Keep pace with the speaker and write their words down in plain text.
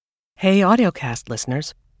Hey, Audiocast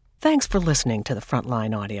listeners. Thanks for listening to the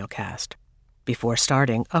Frontline Audiocast. Before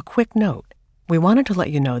starting, a quick note. We wanted to let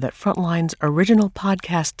you know that Frontline's original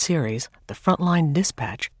podcast series, The Frontline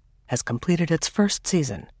Dispatch, has completed its first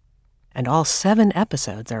season, and all 7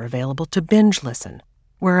 episodes are available to binge listen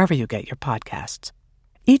wherever you get your podcasts.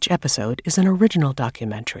 Each episode is an original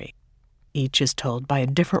documentary. Each is told by a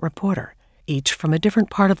different reporter, each from a different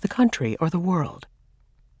part of the country or the world.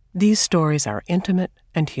 These stories are intimate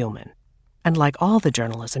and human, and like all the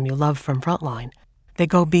journalism you love from Frontline, they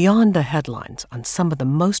go beyond the headlines on some of the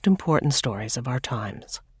most important stories of our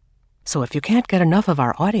times. So if you can't get enough of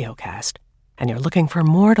our audiocast, and you're looking for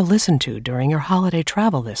more to listen to during your holiday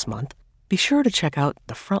travel this month, be sure to check out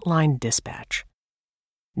the Frontline Dispatch.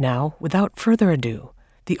 Now, without further ado,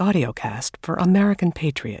 the audiocast for American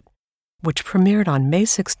Patriot, which premiered on May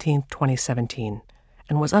 16, 2017,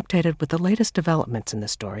 and was updated with the latest developments in the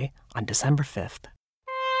story on December 5th.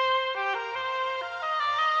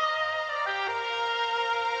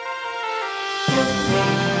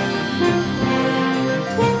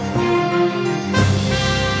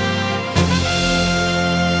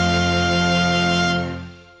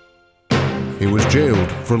 He was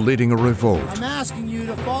jailed for leading a revolt. I'm asking you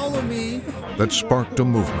to follow me. That sparked a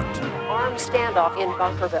movement. Armed standoff in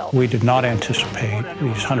Bunkerville. We did not anticipate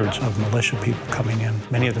these hundreds of militia people coming in,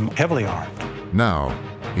 many of them heavily armed. Now,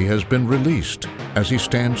 he has been released as he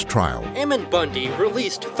stands trial. Bundy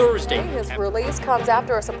released Thursday. His release comes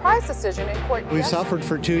after a surprise decision in court. We suffered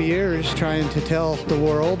for 2 years trying to tell the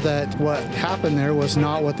world that what happened there was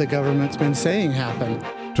not what the government's been saying happened.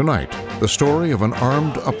 Tonight, the story of an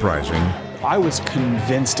armed uprising. I was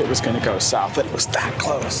convinced it was going to go south, that it was that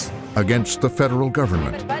close. Against the federal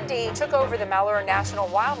government. Bundy took over the Malheur National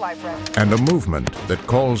Wildlife Refuge. And a movement that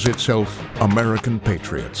calls itself American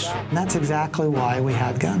Patriots. And that's exactly why we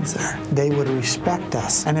had guns there. They would respect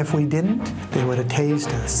us. And if we didn't, they would have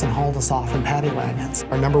tased us and hauled us off in paddy wagons.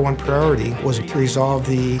 Our number one priority was to resolve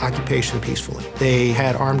the occupation peacefully. They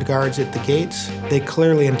had armed guards at the gates. They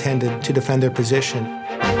clearly intended to defend their position.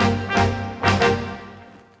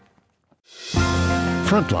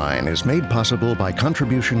 Frontline is made possible by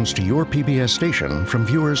contributions to your PBS station from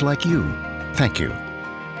viewers like you. Thank you.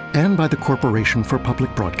 And by the Corporation for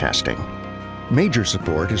Public Broadcasting. Major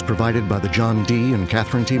support is provided by the John D. and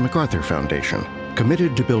Catherine T. MacArthur Foundation,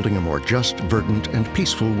 committed to building a more just, verdant, and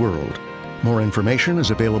peaceful world. More information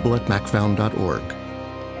is available at macfound.org.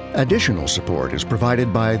 Additional support is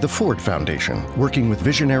provided by the Ford Foundation, working with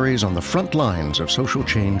visionaries on the front lines of social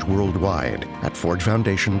change worldwide at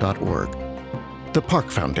fordfoundation.org. The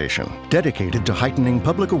Park Foundation, dedicated to heightening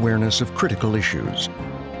public awareness of critical issues.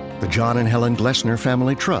 The John and Helen Glessner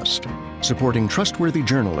Family Trust, supporting trustworthy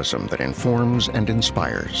journalism that informs and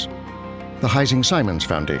inspires. The Heising Simons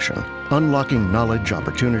Foundation, unlocking knowledge,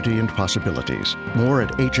 opportunity, and possibilities. More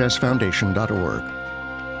at hsfoundation.org.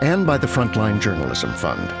 And by the Frontline Journalism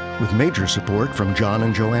Fund, with major support from John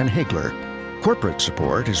and Joanne Hagler. Corporate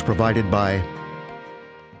support is provided by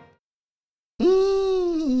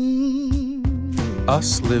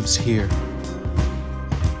Us lives here,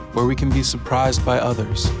 where we can be surprised by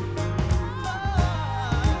others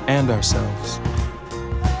and ourselves.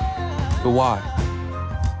 The why,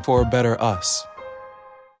 for a better us.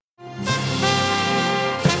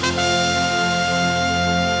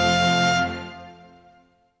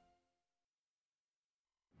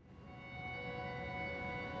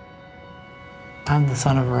 I'm the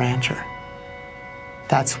son of a rancher.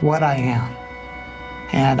 That's what I am.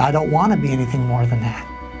 And I don't want to be anything more than that.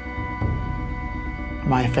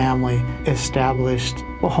 My family established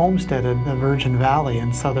a homestead in the Virgin Valley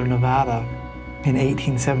in southern Nevada in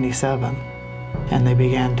 1877, and they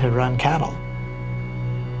began to run cattle.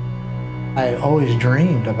 I always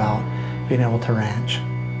dreamed about being able to ranch.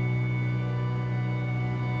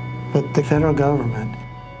 But the federal government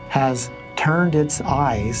has turned its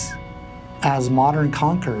eyes as modern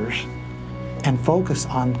conquerors and focused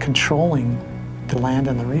on controlling the land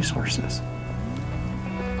and the resources.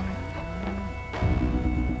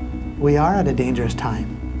 We are at a dangerous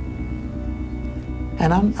time.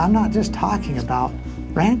 And I'm not just talking about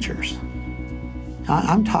ranchers.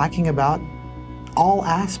 I'm talking about all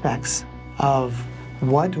aspects of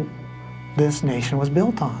what this nation was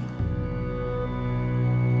built on.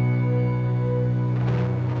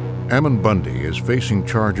 Ammon Bundy is facing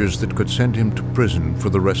charges that could send him to prison for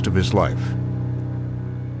the rest of his life.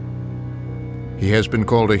 He has been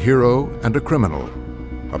called a hero and a criminal,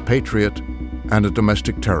 a patriot and a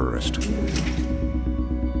domestic terrorist.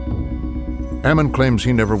 Ammon claims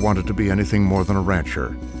he never wanted to be anything more than a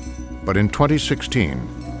rancher, but in 2016,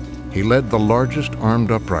 he led the largest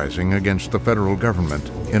armed uprising against the federal government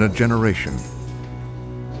in a generation.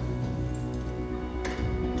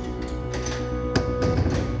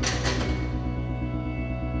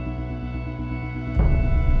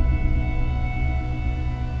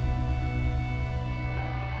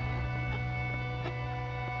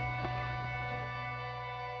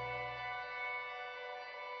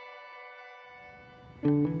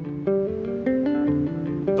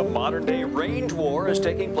 The modern-day range war is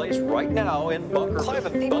taking place right now in Bunker.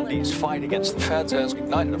 Cliven Bundy's fight against the feds has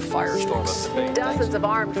ignited a firestorm of debate. Dozens of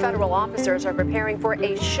armed federal officers are preparing for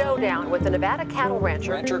a showdown with the Nevada cattle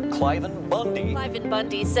rancher. Rancher Cliven Bundy. Cliven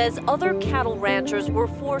Bundy says other cattle ranchers were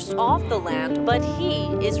forced off the land, but he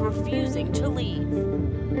is refusing to leave.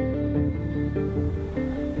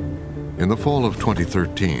 In the fall of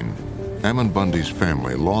 2013, Ammon Bundy's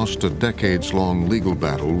family lost a decades-long legal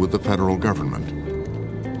battle with the federal government.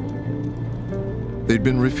 They'd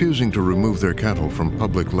been refusing to remove their cattle from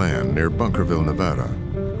public land near Bunkerville, Nevada,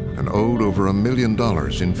 and owed over $1 million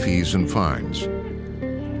in fees and fines.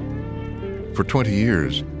 For 20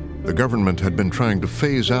 years, the government had been trying to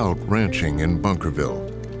phase out ranching in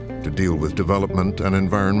Bunkerville to deal with development and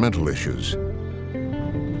environmental issues.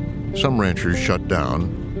 Some ranchers shut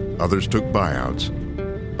down, others took buyouts,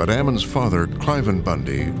 but Ammon's father, Cliven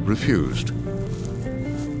Bundy, refused.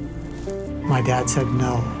 My dad said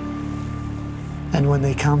no. And when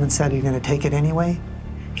they come and said, "You're going to take it anyway?"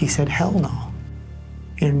 he said, "Hell no.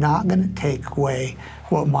 You're not going to take away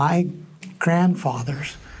what my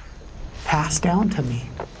grandfathers passed down to me."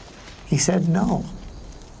 He said no.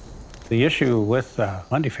 The issue with the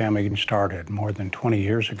Bundy family started more than 20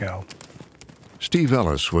 years ago. Steve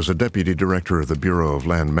Ellis was a deputy director of the Bureau of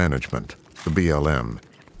Land Management, the BLM,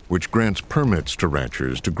 which grants permits to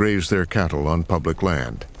ranchers to graze their cattle on public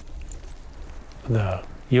land. The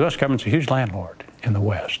U.S. government's a huge landlord in the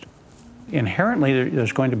West. Inherently,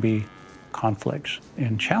 there's going to be conflicts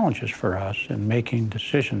and challenges for us in making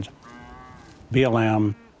decisions.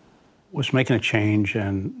 BLM was making a change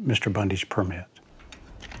in Mr. Bundy's permit.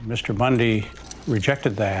 Mr. Bundy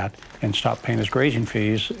rejected that and stopped paying his grazing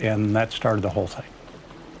fees, and that started the whole thing.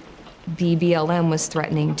 The BLM was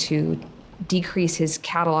threatening to decrease his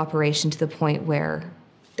cattle operation to the point where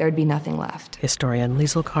there'd be nothing left. Historian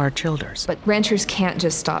Liesl Carr-Childers. But ranchers can't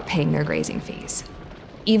just stop paying their grazing fees.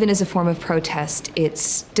 Even as a form of protest,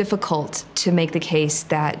 it's difficult to make the case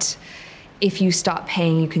that if you stop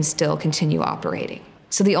paying, you can still continue operating.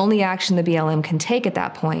 So the only action the BLM can take at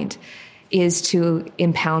that point is to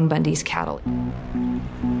impound Bundy's cattle.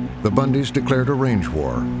 The Bundys declared a range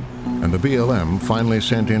war, and the BLM finally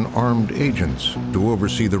sent in armed agents to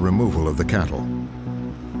oversee the removal of the cattle.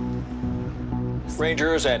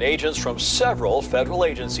 Rangers and agents from several federal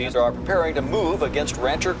agencies are preparing to move against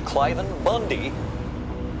rancher Cliven Bundy.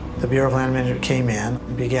 The Bureau of Land Management came in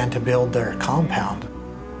and began to build their compound.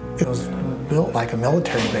 It was built like a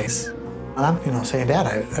military base. And I'm saying, "Dad,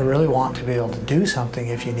 I really want to be able to do something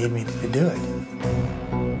if you need me to do it."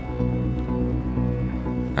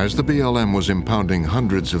 As the BLM was impounding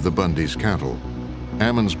hundreds of the Bundys' cattle,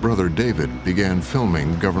 Ammon's brother David began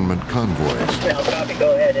filming government convoys. Copy,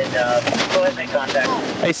 go ahead and make contact.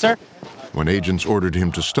 Hey, sir. When agents ordered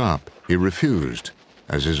him to stop, he refused,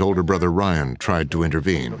 as his older brother Ryan tried to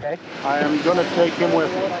intervene. Okay, I am going to take him with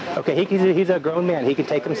me. Okay, he's a grown man. He can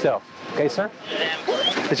take himself. Okay, sir?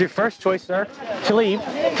 It's your first choice, sir, to leave.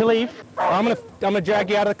 I'm gonna drag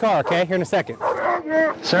you out of the car, okay, here in a second.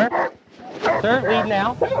 Sir, leave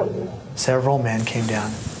now. Several men came down,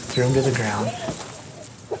 threw him to the ground,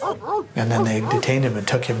 and then they detained him and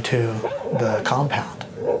took him to the compound.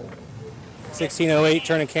 1608,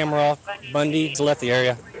 turn the camera off. Bundy left the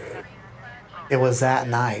area. It was that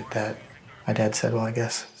night that my dad said, "Well, I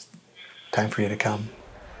guess it's time for you to come."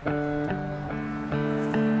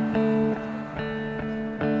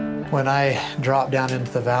 When I dropped down into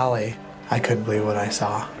the valley, I couldn't believe what I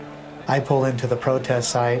saw. I pulled into the protest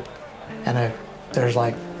site, and there's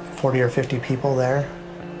like 40 or 50 people there.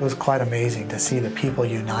 It was quite amazing to see the people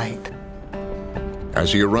unite.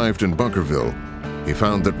 As he arrived in Bunkerville, he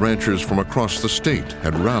found that ranchers from across the state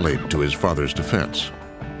had rallied to his father's defense.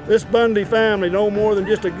 This Bundy family, no more than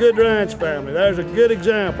just a good ranch family. There's a good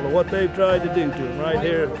example of what they've tried to do to them right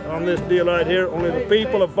here on this deal right here. Only the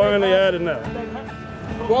people have finally had enough.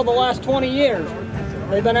 Well, the last 20 years,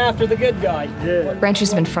 they've been after the good guys. Yeah.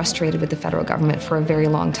 Ranchers have been frustrated with the federal government for a very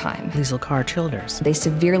long time. Liesl Carr-Childers. They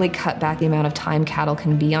severely cut back the amount of time cattle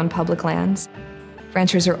can be on public lands.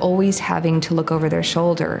 Ranchers are always having to look over their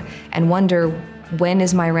shoulder and wonder, when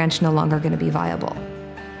is my ranch no longer going to be viable?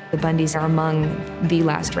 The Bundys are among the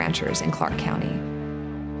last ranchers in Clark County.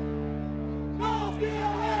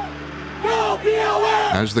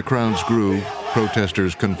 As the crowds grew,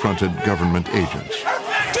 protesters confronted government agents.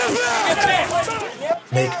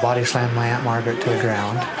 They body slammed my Aunt Margaret to the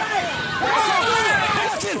ground.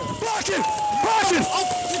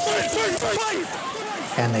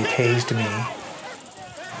 And they tased me.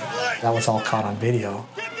 That was all caught on video.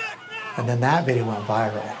 And then that video went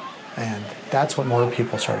viral. And that's when more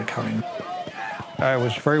people started coming. I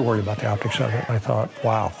was very worried about the optics of it. I thought,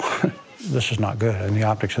 wow, this is not good, and the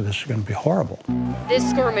optics of this is going to be horrible. This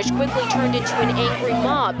skirmish quickly turned into an angry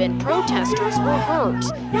mob, and protesters were hurt.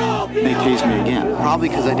 They tased me again, probably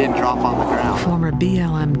because I didn't drop on the ground. Former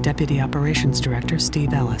BLM Deputy Operations Director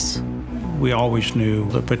Steve Ellis. We always knew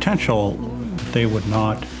the potential they would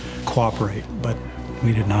not cooperate, but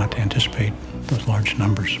we did not anticipate those large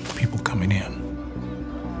numbers of people coming in.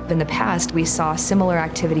 In the past, we saw similar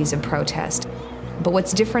activities and protest. But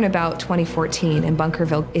what's different about 2014 in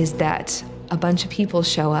Bunkerville is that a bunch of people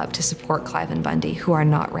show up to support Cliven Bundy who are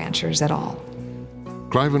not ranchers at all.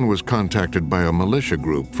 Cliven was contacted by a militia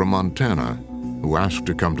group from Montana who asked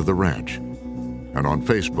to come to the ranch. And on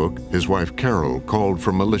Facebook, his wife Carol called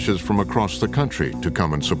for militias from across the country to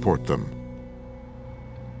come and support them.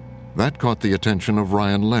 That caught the attention of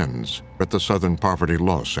Ryan Lenz at the Southern Poverty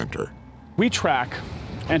Law Center. We track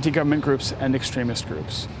anti-government groups and extremist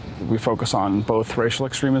groups. We focus on both racial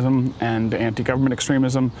extremism and anti-government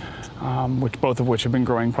extremism, both of which have been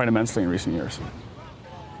growing quite immensely in recent years.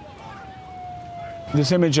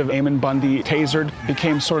 This image of Eamon Bundy tasered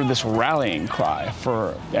became sort of this rallying cry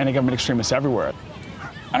for anti-government extremists everywhere.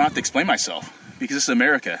 I don't have to explain myself because this is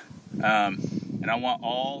America. And I want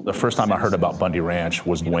all... The first time I heard about Bundy Ranch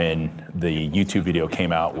was when the YouTube video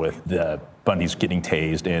came out with the Bundys getting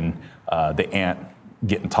tased and the aunt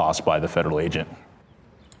getting tossed by the federal agent.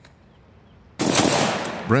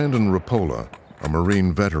 Brandon Rapola, a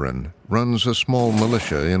Marine veteran, runs a small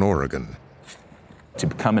militia in Oregon. To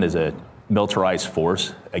come in as a militarized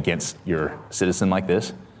force against your citizen like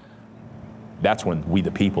this, that's when we,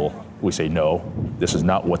 the people, we say, no, this is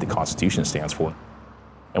not what the Constitution stands for.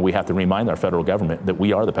 And we have to remind our federal government that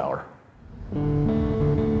we are the power.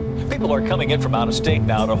 People are coming in from out of state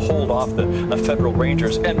now to hold off the federal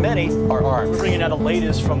rangers, and many are armed. Bringing out the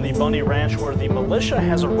latest from the Bundy Ranch, where the militia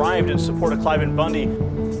has arrived in support of Cliven Bundy.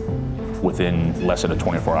 Within less than a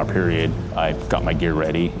 24-hour period, I got my gear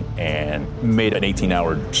ready and made an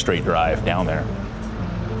 18-hour straight drive down there.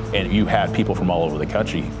 And you had people from all over the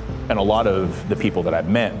country. And a lot of the people that I've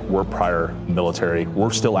met were prior military,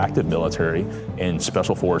 were still active military in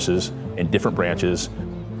special forces, in different branches.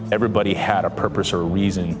 Everybody had a purpose or a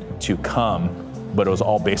reason to come, but it was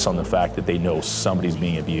all based on the fact that they know somebody's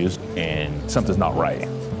being abused and something's not right.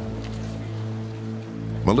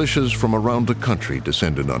 Militias from around the country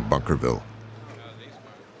descended on Bunkerville.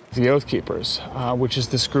 The Oath Keepers, which is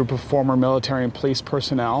this group of former military and police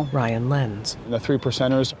personnel. Ryan Lenz. The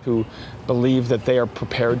 3%ers who believe that they are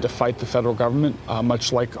prepared to fight the federal government,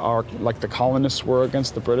 much like the colonists were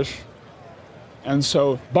against the British. And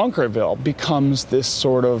so Bunkerville becomes this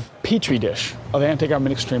sort of petri dish of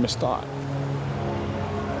anti-government extremist thought.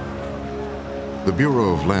 The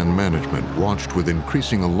Bureau of Land Management watched with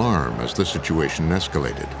increasing alarm as the situation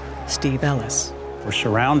escalated. Steve Ellis. We're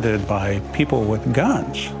surrounded by people with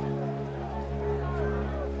guns.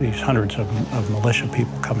 These hundreds of militia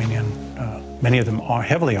people coming in, many of them are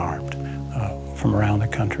heavily armed from around the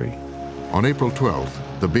country. On April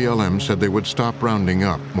 12th, the BLM said they would stop rounding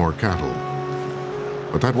up more cattle.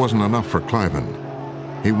 But that wasn't enough for Cliven.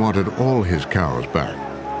 He wanted all his cows back.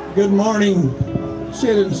 Good morning,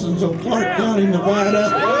 citizens of Clark County, Nevada.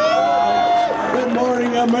 Good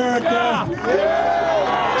morning, America.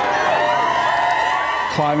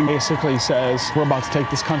 Cliven basically says, we're about to take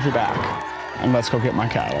this country back, and let's go get my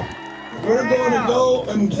cattle. We're going to go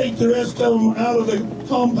and take the rest of them out of the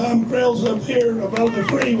compound trails up here above the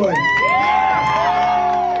freeway.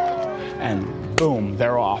 And boom,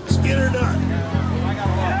 they're off. Let's get her done.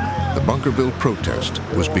 The Bunkerville protest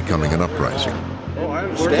was becoming an uprising.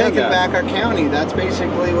 We're taking back our county. That's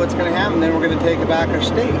basically what's going to happen. Then we're going to take back our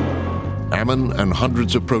state. Ammon and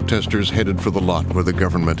hundreds of protesters headed for the lot where the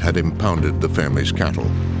government had impounded the family's cattle.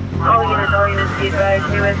 All units be advised,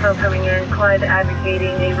 new info coming in. Clive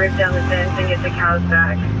advocating they rip down the fence and get the cows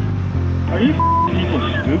back. Are you people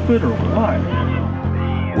stupid or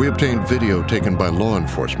what? We obtained video taken by law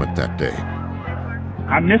enforcement that day.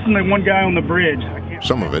 I'm missing the one guy on the bridge.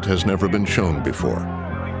 Some of it has never been shown before.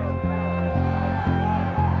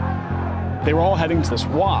 They were all heading to this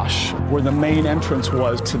wash where the main entrance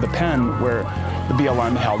was to the pen where the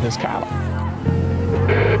BLM held his cattle.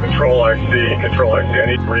 Control RC, I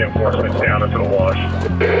need reinforcements down into the wash.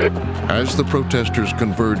 As the protesters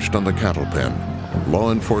converged on the cattle pen,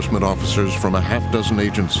 Law enforcement officers from a half dozen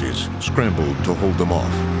agencies scrambled to hold them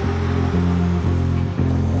off.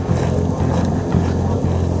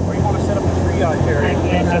 Where you want to set up the triage area?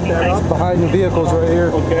 Behind the vehicles right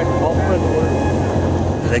here. Okay, I'll spread the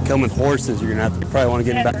word. They come with horses. You're gonna have to probably want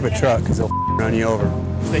to get in the back of a truck because they'll run you over.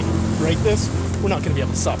 If they break this, we're not gonna be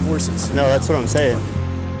able to stop horses. No, that's what I'm saying.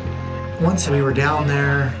 Once we were down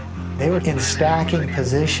there, they were in stacking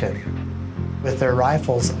position with their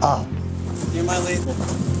rifles up. You're my lead.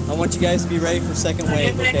 I want you guys to be ready for second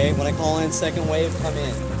wave, okay? When I call in second wave, come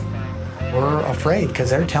in. We're afraid because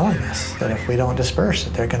they're telling us that if we don't disperse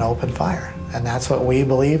it, they're going to open fire. And that's what we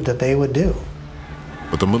believed that they would do.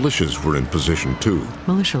 But the militias were in position too.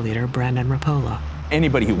 Militia leader Brandon Rapola.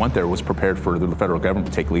 Anybody who went there was prepared for the federal government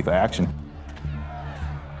to take lethal action.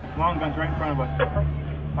 Long guns right in front of us.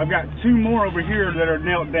 I've got 2 more over here that are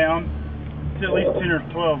knelt down. It's at least 10 or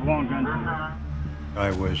 12 long guns. I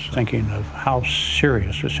was thinking of how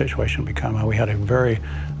serious the situation had become. We had a very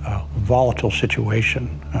volatile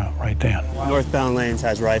situation right then. Northbound lanes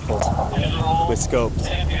has rifles with scopes.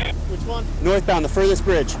 Which one? Northbound, the furthest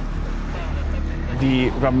bridge.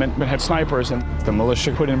 The government had snipers and the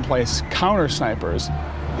militia put in place counter snipers.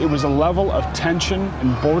 It was a level of tension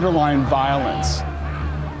and borderline violence.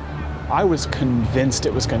 I was convinced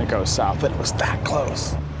it was going to go south, that it was that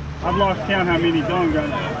close. I've lost count how many long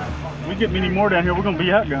guns. We get many more down here, we're going to be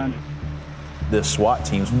outgunned. The SWAT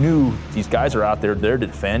teams knew these guys are out there, they're to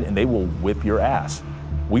defend, and they will whip your ass.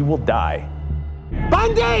 We will die.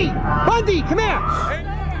 Bundy! Bundy, come here!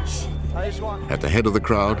 At the head of the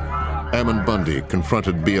crowd, Ammon Bundy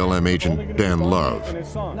confronted BLM agent Dan Love,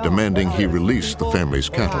 demanding he release the family's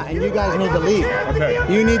cattle. And you guys need to leave.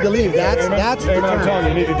 Okay. You need to leave. That's the term. I'm telling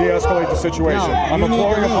you, you need to de-escalate the situation. No, I'm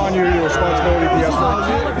imploring upon you your responsibility to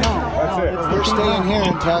de-escalate. That's it. We're staying here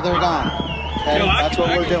until they're gone. Okay? That's what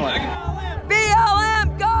we're doing.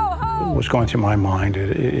 BLM, go home! What was going through my mind,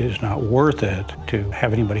 it is not worth it to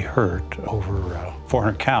have anybody hurt over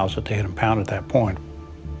 400 cows that they had impounded at that point.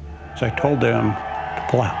 So I told them to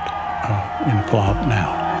pull out, and pull out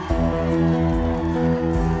now.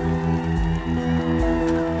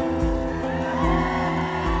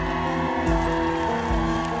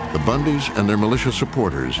 The Bundys and their militia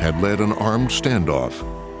supporters had led an armed standoff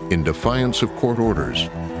in defiance of court orders,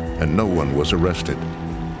 and no one was arrested.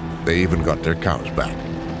 They even got their cows back.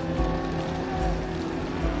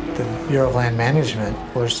 The Bureau of Land Management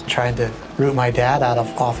was trying to root my dad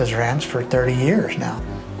off his ranch for 30 years now.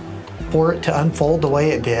 For it to unfold the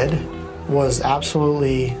way it did was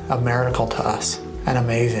absolutely a miracle to us and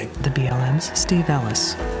amazing. The BLM's Steve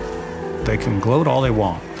Ellis. They can gloat all they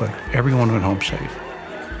want, but everyone went home safe.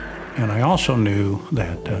 And I also knew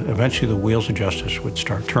that eventually the wheels of justice would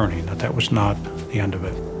start turning, that was not the end of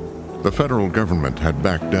it. The federal government had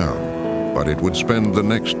backed down, but it would spend the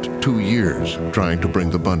next 2 years trying to bring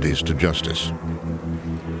the Bundys to justice.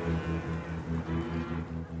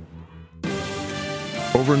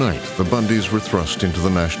 Overnight, the Bundys were thrust into the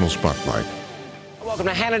national spotlight. Welcome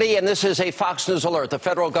to Hannity, and this is a Fox News alert. The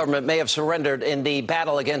federal government may have surrendered in the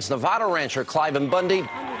battle against Nevada rancher Cliven Bundy.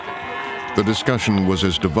 The discussion was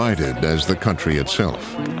as divided as the country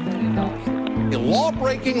itself. A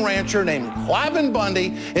law-breaking rancher named Cliven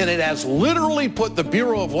Bundy, and it has literally put the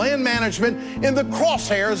Bureau of Land Management in the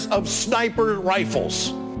crosshairs of sniper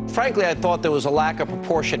rifles. Frankly, I thought there was a lack of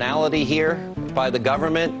proportionality here by the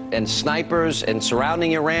government and snipers and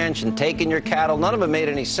surrounding your ranch and taking your cattle. None of it made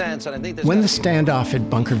any sense, and I think when the standoff at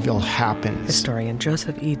Bunkerville happens, historian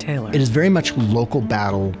Joseph E. Taylor, it is very much a local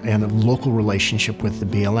battle and a local relationship with the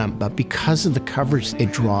BLM, but because of the coverage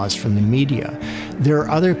it draws from the media, there are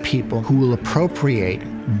other people who will appropriate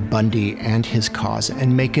Bundy and his cause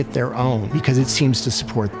and make it their own because it seems to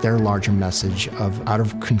support their larger message of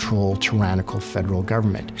out-of-control, tyrannical federal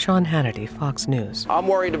government. Sean Hannity, Fox News. I'm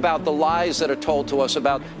worried about the lies that are told to us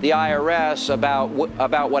about the IRS,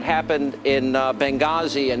 about what happened in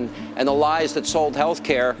Benghazi and the lies that sold health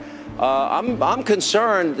care. I'm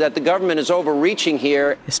concerned that the government is overreaching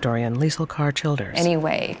here. Historian Liesl Carr-Childers.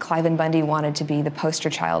 Anyway, Cliven Bundy wanted to be the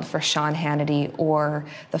poster child for Sean Hannity or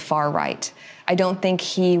the far right. I don't think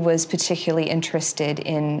he was particularly interested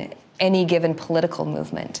in any given political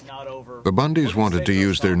movement. The Bundys wanted to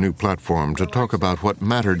use their new platform to talk about what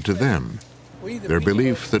mattered to them. Their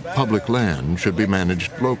belief that public land should be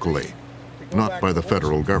managed locally, not by the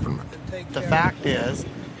federal government. The fact is,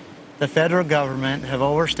 the federal government have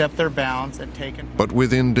overstepped their bounds and taken... But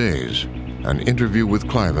within days, an interview with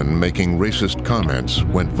Cliven making racist comments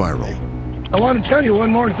went viral. I want to tell you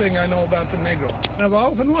one more thing I know about the Negro. I've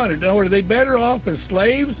often wondered, are they better off as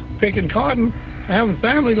slaves, picking cotton, having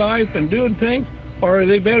family life and doing things, or are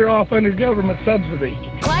they better off under government subsidy?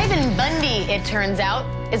 Cliven Bundy, it turns out,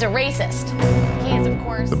 is a racist. He is, of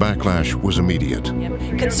course... The backlash was immediate.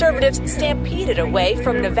 Conservatives stampeded away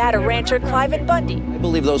from Nevada rancher Cliven Bundy. I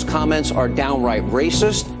believe those comments are downright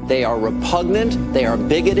racist, they are repugnant, they are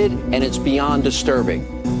bigoted, and it's beyond disturbing.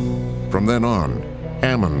 From then on,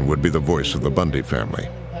 Ammon would be the voice of the Bundy family.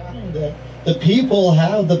 The people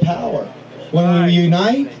have the power. When we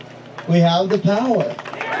unite, we have the power.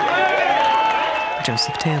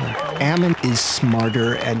 Joseph Taylor. Ammon is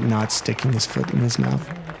smarter at not sticking his foot in his mouth.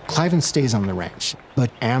 Cliven stays on the ranch,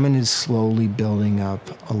 but Ammon is slowly building up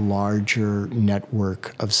a larger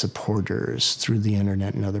network of supporters through the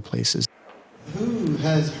internet and other places. Who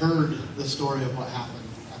has heard the story of what happened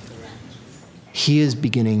at the ranch? He is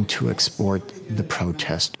beginning to export the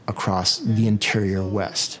protest across the interior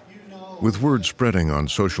West. With word spreading on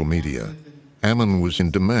social media, Ammon was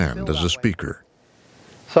in demand as a speaker.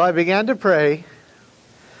 So I began to pray,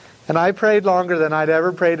 and I prayed longer than I'd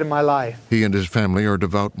ever prayed in my life. He and his family are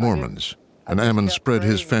devout Mormons, and Ammon spread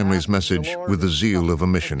his family's message with the zeal of a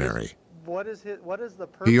missionary.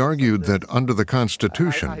 He argued that under the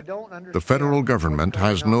Constitution, the federal government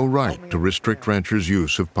has no right to restrict ranchers'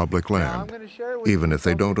 use of public land, even if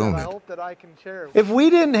they don't own it. If we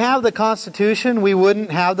didn't have the Constitution, we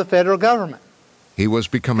wouldn't have the federal government. He was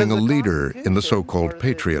becoming a leader in the so-called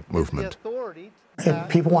Patriot movement. If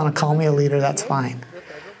people want to call me a leader, that's fine.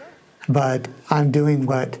 But I'm doing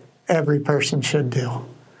what every person should do.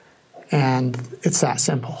 And it's that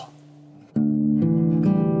simple.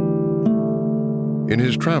 In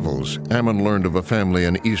his travels, Ammon learned of a family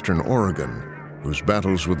in eastern Oregon whose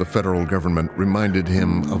battles with the federal government reminded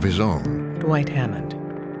him of his own. Dwight Hammond.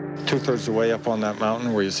 2/3 of the way up on that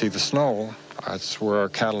mountain where you see the snow, that's where our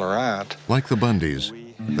cattle are at. Like the Bundys,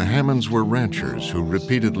 the Hammonds were ranchers who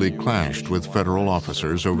repeatedly clashed with federal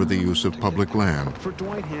officers over the use of public land.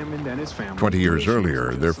 20 years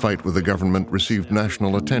earlier, their fight with the government received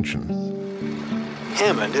national attention.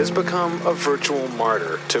 Hammond has become a virtual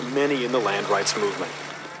martyr to many in the land rights movement.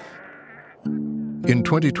 In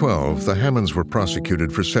 2012, the Hammonds were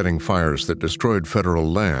prosecuted for setting fires that destroyed federal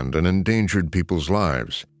land and endangered people's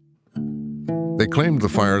lives. They claimed the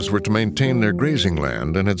fires were to maintain their grazing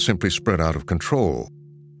land and had simply spread out of control.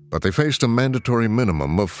 But they faced a mandatory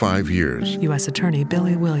minimum of 5 years. U.S. Attorney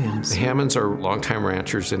Billy Williams. The Hammonds are longtime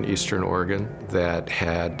ranchers in eastern Oregon that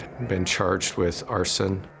had been charged with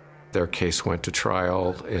arson. Their case went to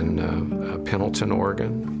trial in Pendleton,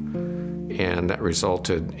 Oregon, and that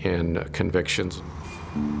resulted in convictions.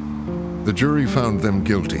 The jury found them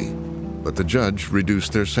guilty, but the judge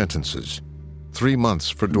reduced their sentences. 3 months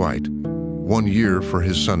for Dwight, 1 year for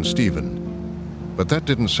his son Stephen. But that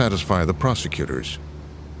didn't satisfy the prosecutors.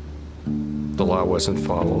 The law wasn't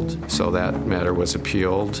followed, so that matter was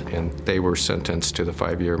appealed, and they were sentenced to the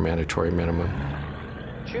 5-year mandatory minimum.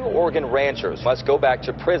 2 Oregon ranchers must go back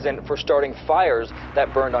to prison for starting fires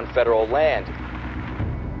that burned on federal land.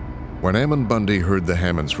 When Ammon Bundy heard the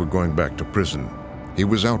Hammonds were going back to prison, he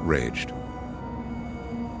was outraged.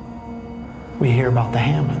 We hear about the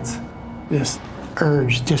Hammonds. This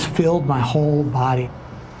urge just filled my whole body.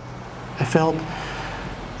 I felt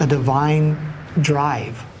a divine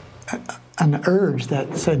drive, an urge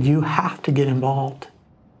that said, you have to get involved.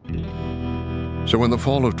 So in the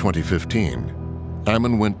fall of 2015,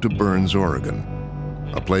 Ammon went to Burns, Oregon,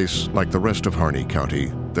 a place like the rest of Harney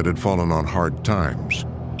County that had fallen on hard times.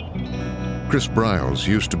 Chris Briles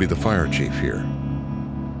used to be the fire chief here.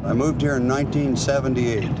 I moved here in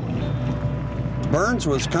 1978. Burns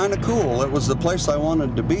was kind of cool. It was the place I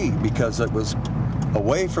wanted to be because it was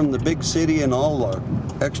away from the big city and all the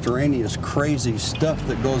extraneous crazy stuff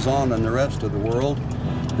that goes on in the rest of the world.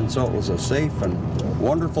 And so it was a safe and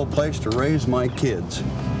wonderful place to raise my kids,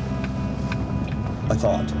 I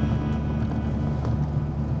thought.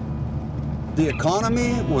 The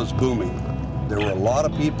economy was booming. There were a lot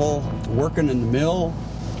of people working in the mill.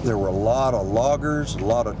 There were a lot of loggers, a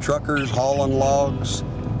lot of truckers hauling logs.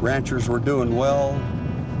 Ranchers were doing well.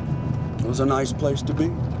 It was a nice place to be.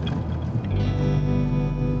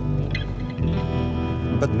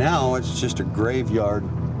 But now it's just a graveyard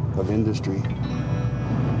of industry.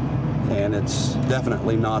 And it's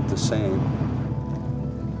definitely not the same.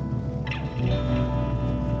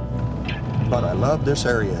 But I love this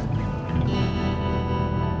area.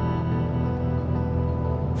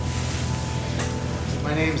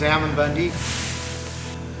 My name's Ammon Bundy.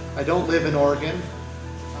 I don't live in Oregon.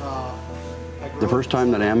 The first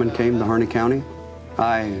time that Ammon came to Harney County,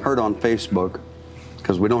 I heard on Facebook,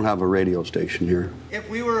 because we don't have a radio station here. If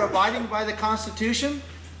we were abiding by the Constitution,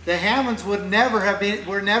 the Hammonds would never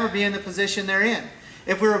be in the position they're in.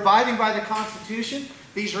 If we're abiding by the Constitution,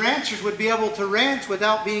 these ranchers would be able to ranch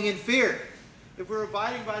without being in fear. If we're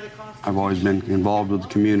abiding by the Constitution... I've always been involved with the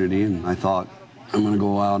community, and I thought, I'm going to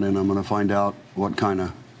go out and I'm going to find out what kind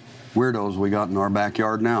of weirdos we got in our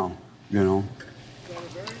backyard now, you know.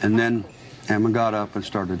 And then Emma got up and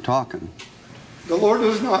started talking. The Lord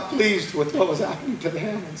was not pleased with what was happening to the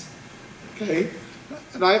Hammonds, okay?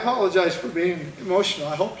 And I apologize for being emotional.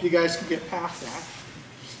 I hope you guys can get past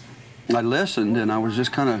that. I listened, and I was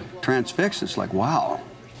just kind of transfixed. It's like, wow,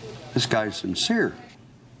 this guy's sincere.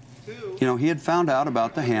 You know, he had found out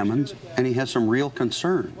about the Hammonds, and he had some real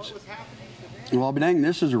concerns. Well, dang,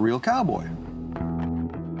 this is a real cowboy.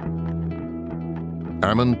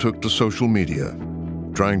 Ammon took to social media,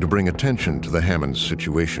 trying to bring attention to the Hammonds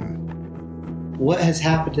situation. What has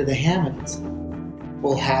happened to the Hammonds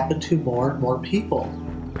will happen to more and more people.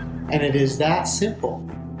 And it is that simple.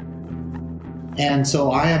 And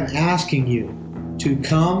so I am asking you to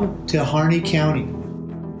come to Harney County.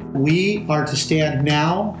 We are to stand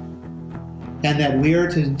now, and that we are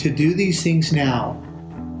to do these things now,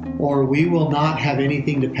 or we will not have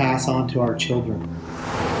anything to pass on to our children.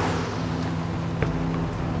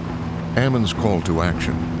 Ammon's call to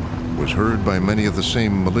action was heard by many of the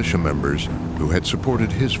same militia members who had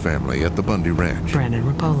supported his family at the Bundy Ranch. Brandon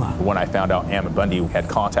Rapola. When I found out Ammon Bundy had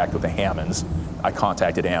contact with the Hammonds, I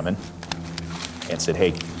contacted Ammon and said,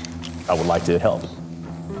 hey, I would like to help.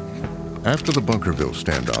 After the Bunkerville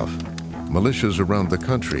standoff, militias around the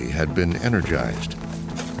country had been energized,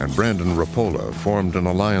 and Brandon Rapola formed an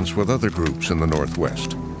alliance with other groups in the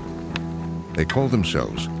Northwest. They called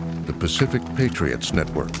themselves the Pacific Patriots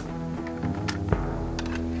Network.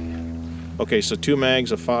 Okay, so 2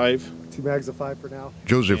 mags of 5. 2 mags of 5 for now.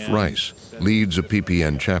 Joseph Rice leads a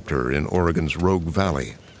PPN chapter in Oregon's Rogue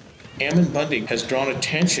Valley. Ammon Bundy has drawn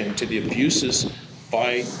attention to the abuses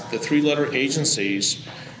by the 3-letter agencies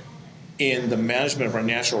in the management of our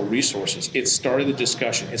natural resources. It started the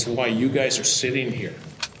discussion. It's why you guys are sitting here.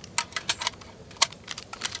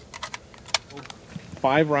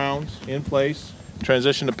 5 rounds in place.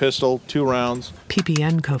 Transition to pistol, 2 rounds.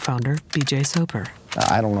 PPN co-founder BJ Soper.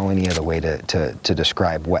 I don't know any other way to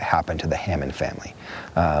describe what happened to the Hammond family,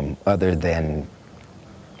 other than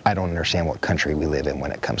I don't understand what country we live in when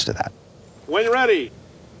it comes to that. When you're ready,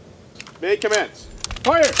 may commence.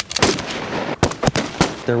 Fire!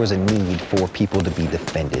 There was a need for people to be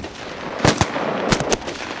defended.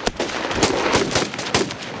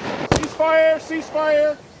 Ceasefire!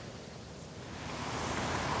 Ceasefire!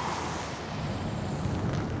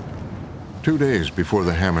 Two days before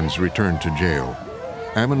the Hammonds returned to jail,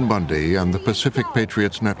 Ammon Bundy and the Pacific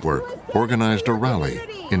Patriots Network organized a rally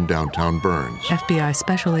in downtown Burns. FBI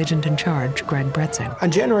Special Agent in Charge, Greg Bretzing.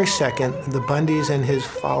 On January 2nd, the Bundys and his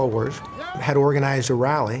followers had organized a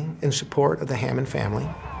rally in support of the Hammond family.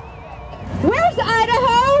 Where's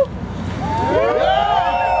Idaho?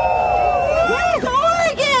 Where's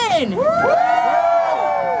Oregon?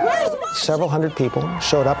 Where's... Several hundred people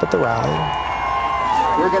showed up at the rally.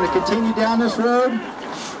 We're going to continue down this road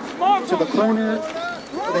to the corner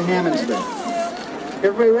of the Hammondsville.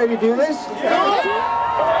 Everybody ready to do this?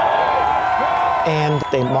 And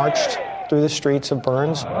they marched through the streets of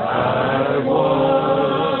Burns.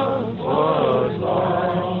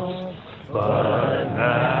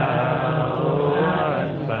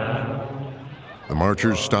 The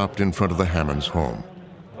marchers stopped in front of the Hammonds' home.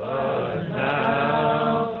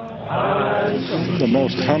 The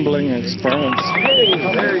most humbling experience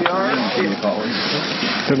There you are.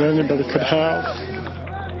 that anybody could have.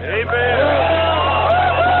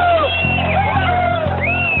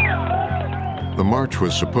 The march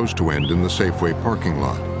was supposed to end in the Safeway parking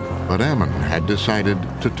lot, but Ammon had decided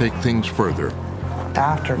to take things further.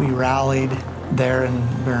 After we rallied there in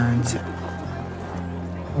Burns,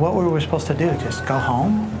 what were we supposed to do? Just go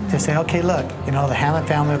home? To say, okay, look, you know, the Hammond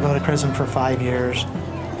family will go to prison for 5 years.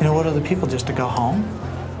 You know, what are the people just to go home?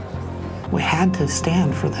 We had to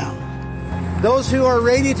stand for them. Those who are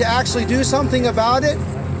ready to actually do something about it,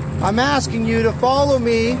 I'm asking you to follow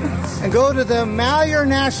me and go to the Malheur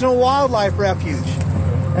National Wildlife Refuge.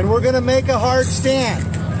 And we're going to make a hard stand.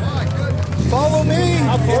 Follow me.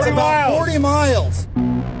 It's about 40 miles.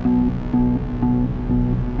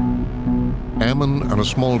 Ammon and a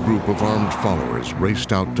small group of armed followers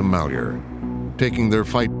raced out to Malheur, taking their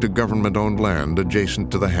fight to government-owned land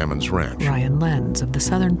adjacent to the Hammonds Ranch. Ryan Lenz of the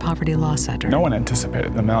Southern Poverty Law Center. No one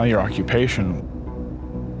anticipated the Malheur occupation.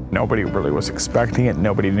 Nobody really was expecting it.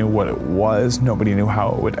 Nobody knew what it was. Nobody knew how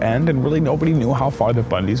it would end. And really nobody knew how far the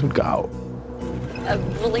Bundys would go. A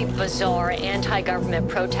really bizarre anti-government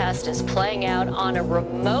protest is playing out on a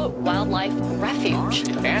remote wildlife refuge.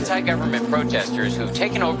 Anti-government protesters who've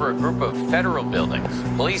taken over a group of federal buildings.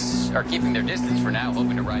 Police are keeping their distance for now,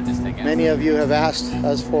 hoping to ride this thing out. Many of you have asked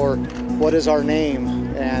us for what is our name,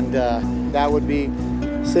 and that would be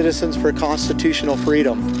Citizens for Constitutional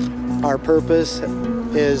Freedom. Our purpose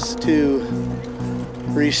is to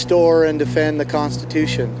restore and defend the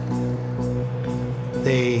Constitution.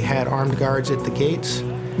 They had armed guards at the gates.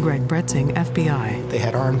 Greg Bretzing, FBI. They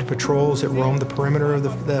had armed patrols that roamed the perimeter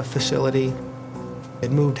of the facility. It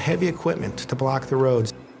moved heavy equipment to block the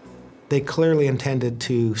roads. They clearly intended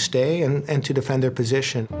to stay and to defend their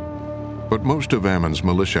position. But most of Ammon's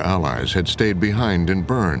militia allies had stayed behind in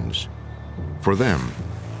Burns. For them,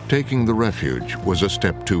 taking the refuge was a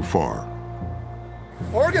step too far.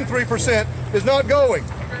 Oregon 3% is not going.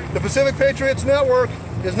 The Pacific Patriots Network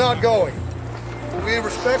is not going. We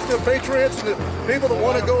respect the Patriots and the people that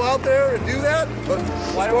want to go out there and do that, but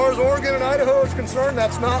as far as Oregon and Idaho is concerned,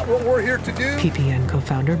 that's not what we're here to do. PPN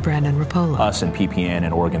co-founder Brandon Rapola. Us and PPN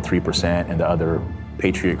and Oregon 3% and the other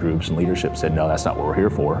Patriot groups and leadership said, no, that's not what we're here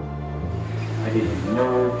for. I had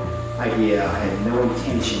no idea, I had no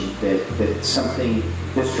intention that something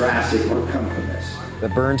this drastic would come from this. The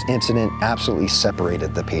Burns incident absolutely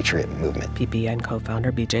separated the Patriot movement. PPN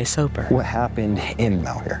co-founder BJ Soper. What happened in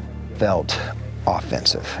Malheur felt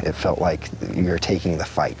offensive. It felt like you're taking the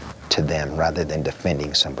fight to them rather than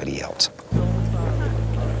defending somebody else.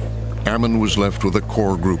 Ammon was left with a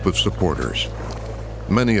core group of supporters.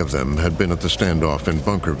 Many of them had been at the standoff in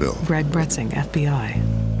Bunkerville. Greg Bretzing,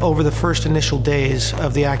 FBI. Over the first initial days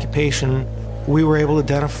of the occupation, we were able to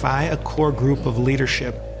identify a core group of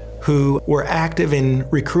leadership who were active in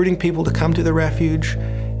recruiting people to come to the refuge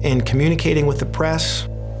and communicating with the press.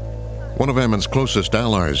 One of Ammon's closest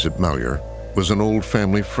allies at Malheur was an old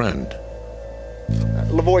family friend.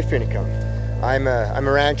 Lavoy Finicum. I'm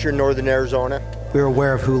a rancher in northern Arizona. We were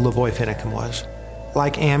aware of who Lavoy Finicum was.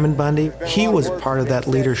 Like Ammon Bundy, he was part of that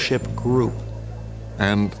leadership group.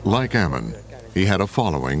 And like Ammon, he had a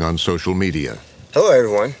following on social media. Hello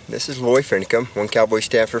everyone, this is Lavoy Finicum, One Cowboy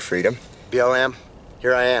Stand for Freedom. BLM,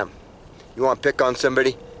 here I am. You want to pick on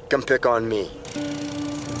somebody? Come pick on me.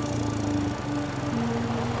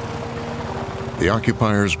 The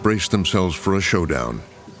occupiers braced themselves for a showdown,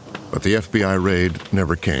 but the FBI raid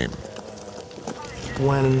never came.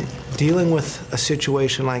 When dealing with a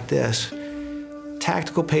situation like this,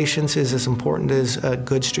 tactical patience is as important as a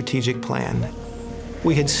good strategic plan.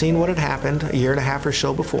 We had seen what had happened a year and a half or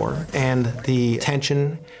so before, and the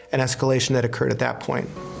tension and escalation that occurred at that point.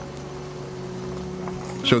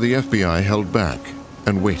 So the FBI held back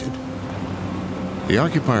and waited. The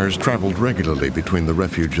occupiers traveled regularly between the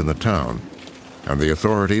refuge and the town, and the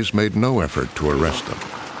authorities made no effort to arrest them.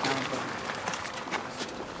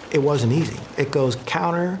 It wasn't easy. It goes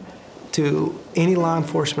counter to any law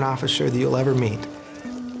enforcement officer that you'll ever meet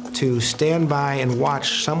to stand by and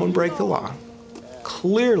watch someone break the law,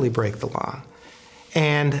 clearly break the law,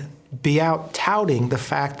 and be out touting the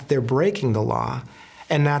fact that they're breaking the law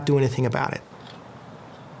and not do anything about it.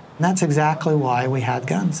 And that's exactly why we had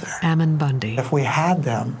guns there. Ammon Bundy. If we had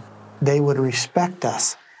them, they would respect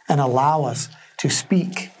us and allow us to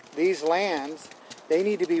speak. These lands, they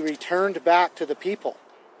need to be returned back to the people.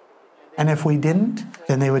 And if we didn't,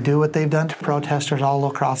 then they would do what they've done to protesters all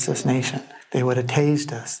across this nation. They would have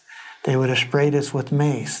tased us. They would have sprayed us with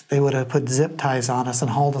mace. They would have put zip ties on us and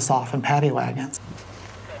hauled us off in paddy wagons.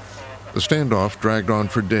 The standoff dragged on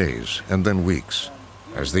for days and then weeks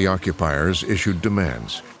as the occupiers issued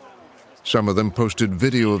demands. Some of them posted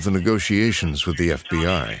video of the negotiations with the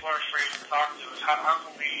FBI.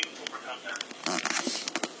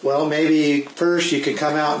 Well, maybe first you could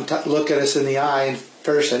come out and look at us in the eye in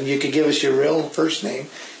person. You could give us your real first name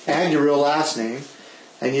and your real last name,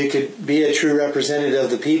 and you could be a true representative of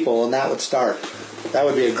the people, and that would start. That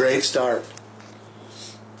would be a great start.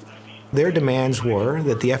 Their demands were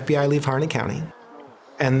that the FBI leave Harney County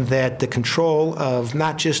and that the control of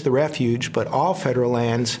not just the refuge, but all federal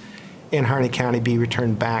lands in Harney County be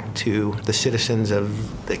returned back to the citizens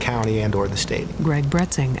of the county and or the state. Greg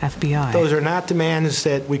Bretzing, FBI. Those are not demands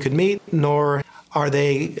that we could meet, nor are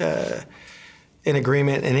they in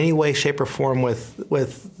agreement in any way, shape, or form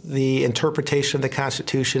with the interpretation of the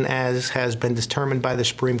Constitution as has been determined by the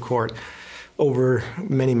Supreme Court over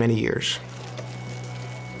many, many years.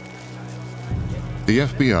 The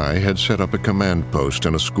FBI had set up a command post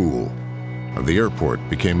and a school, and the airport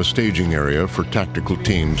became a staging area for tactical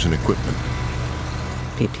teams and equipment.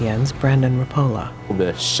 PPN's Brandon Rapola.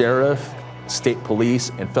 The sheriff, state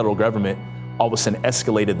police, and federal government all of a sudden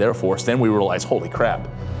escalated their force. Then we realized, holy crap,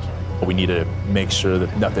 We need to make sure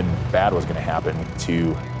that nothing bad was going to happen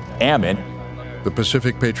to Ammon. The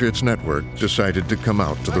Pacific Patriots Network decided to come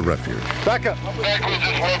out to the refuge. Back up.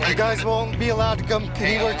 You guys won't be allowed to come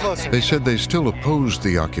anywhere closer. They said they still opposed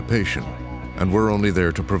the occupation and were only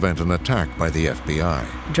there to prevent an attack by the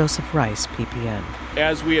FBI. Joseph Rice, PPN.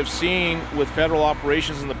 As we have seen with federal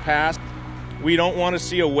operations in the past, we don't want to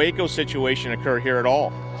see a Waco situation occur here at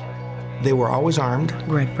all. They were always armed.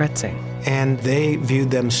 Greg Bretzing. And they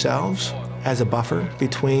viewed themselves as a buffer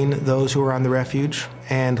between those who were on the refuge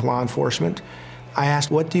and law enforcement. I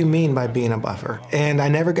asked, what do you mean by being a buffer? And I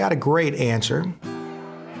never got a great answer.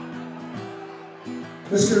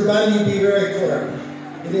 Mr. Bundy, be very clear.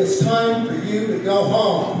 It is time for you to go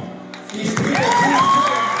home. These people...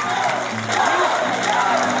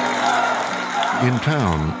 In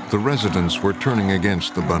town, the residents were turning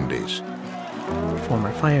against the Bundys.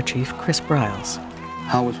 Former Fire Chief Chris Briles.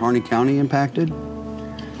 How was Harney County impacted?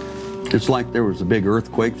 It's like there was a big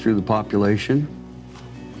earthquake through the population.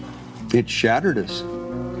 It shattered us.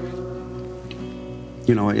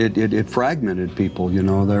 You know, it fragmented people. You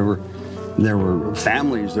know, there were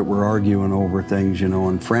families that were arguing over things, you know,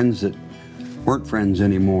 and friends that weren't friends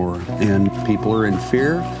anymore. And people are in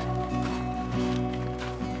fear.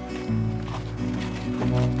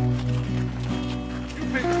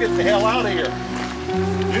 You people get the hell out of here.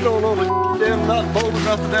 You don't know the damn nut bolt or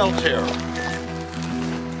nothing else here.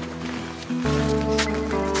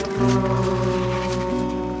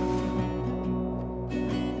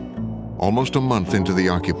 Almost a month into the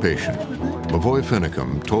occupation, Lavoy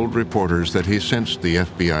Finicum told reporters that he sensed the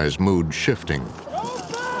FBI's mood shifting.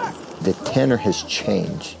 The tenor has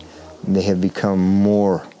changed. They have become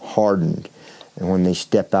more hardened. And when they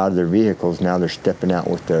step out of their vehicles, now they're stepping out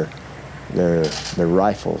with their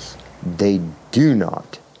rifles. They do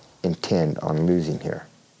not intend on losing here.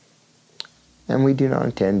 And we do not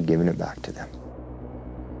intend giving it back to them.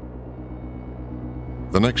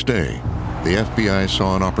 The next day, the FBI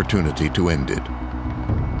saw an opportunity to end it.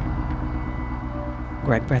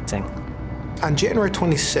 Greg Bretzing. On January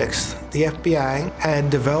 26th, the FBI had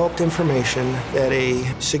developed information that a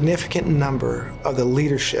significant number of the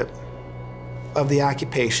leadership of the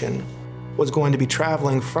occupation was going to be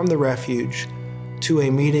traveling from the refuge to a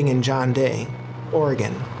meeting in John Day,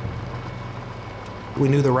 Oregon. We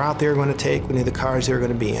knew the route they were going to take, we knew the cars they were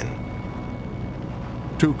going to be in.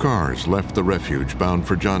 2 cars left the refuge bound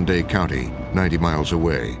for John Day County, 90 miles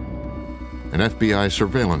away. An FBI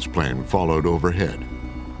surveillance plane followed overhead.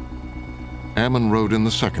 Ammon rode in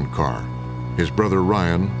the second car. His brother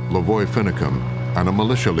Ryan, Lavoy Finicum, and a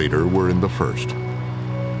militia leader were in the first.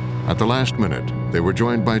 At the last minute, they were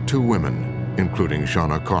joined by 2 women, including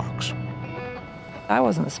Shauna Cox. I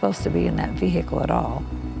wasn't supposed to be in that vehicle at all.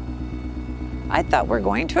 I thought we're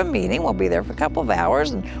going to a meeting, we'll be there for a couple of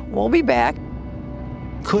hours, and we'll be back.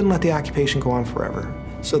 Couldn't let the occupation go on forever.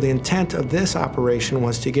 So the intent of this operation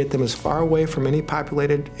was to get them as far away from any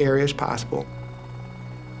populated area as possible.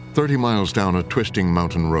 30 miles down a twisting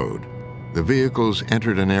mountain road, the vehicles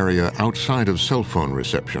entered an area outside of cell phone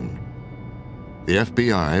reception. The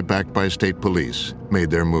FBI, backed by state police,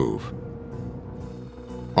 made their move.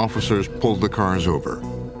 Officers pulled the cars over.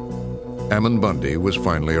 Ammon Bundy was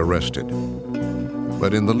finally arrested.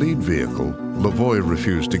 But in the lead vehicle, Lavoy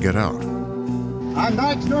refused to get out. I'm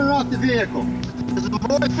not turning off the vehicle. This is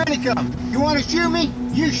Lavoy Finicum. You want to shoot me?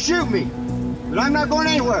 You shoot me. But I'm not going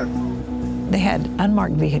anywhere. They had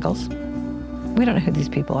unmarked vehicles. We don't know who these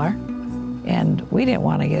people are. And we didn't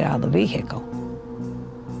want to get out of the vehicle.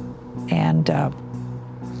 And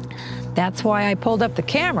that's why I pulled up the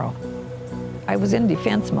camera. I was in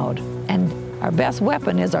defense mode. And our best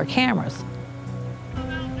weapon is our cameras.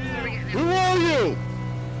 Who are you?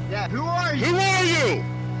 Yeah, who are you? Who are you?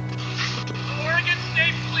 Oregon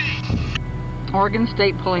State Police. Oregon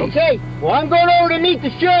State Police. Okay, well, I'm going over to meet the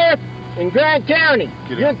sheriff in Grant County.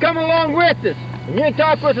 You'll come along with us, and you can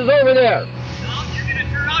talk with us over there. No, you're going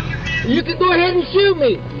to turn off your vehicle. You can go ahead and shoot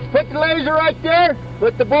me. Put the laser right there,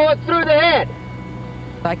 put the bullet through the head.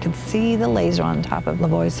 I could see the laser on top of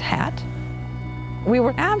Lavoy's hat. We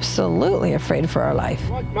were absolutely afraid for our life.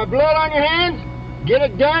 Want my blood on your hands? Get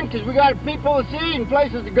it done, because we got people to see and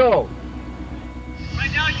places to go.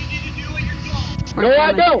 Right now, you need to do what you're told. No,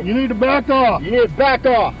 I don't. You need to back off. You need to back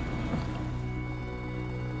off.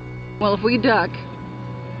 Well, if we duck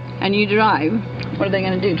and you drive, what are they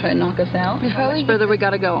going to do? Try to knock us out? How much further we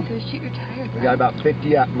got to go? Go shoot your tire. We got about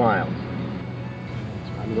 50 miles.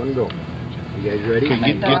 I'm going to go. You guys ready?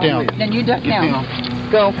 Get down. Then you duck down.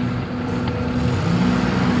 Go.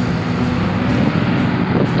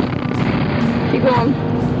 Keep going.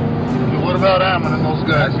 What about Ammon and those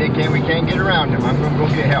guys? We can't get around them. I'm going to go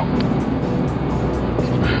get help.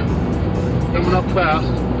 coming up fast.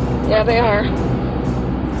 Yeah, they are.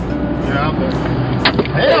 Yeah, but...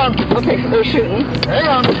 Hang on. Okay, so they're shooting. Hang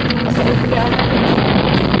on.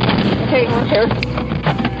 Okay, we're here.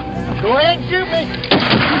 Go ahead and shoot me.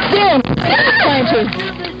 Damn! Trying to.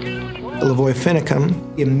 Lavoy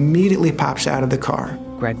Finicum immediately pops out of the car.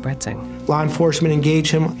 Greg Bretzing. Law enforcement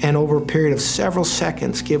engage him and over a period of several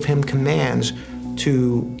seconds give him commands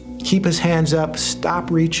to keep his hands up,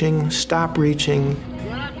 stop reaching.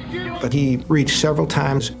 But he reached several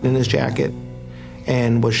times in his jacket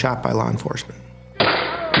and was shot by law enforcement.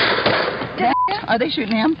 Are they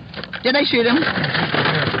shooting him? Did they shoot him? You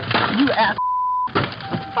ass.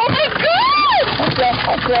 Oh my God!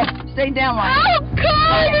 Okay. Stay down, Ryan. Oh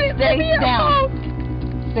God! Stay down.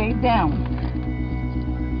 Stay down.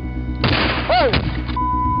 Oh!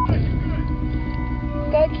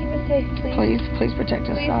 God, keep us safe, please. Please protect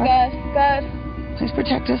us, please, God. God. Please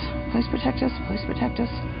protect us. Please protect us. Please protect us.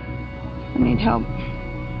 We need help.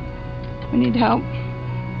 We need help.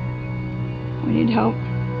 We need help.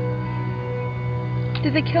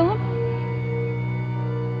 Did they kill him?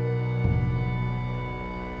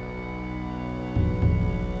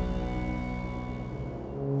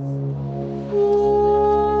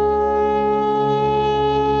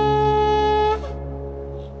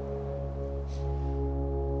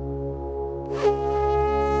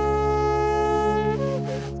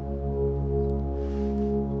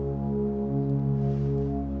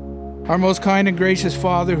 Our most kind and gracious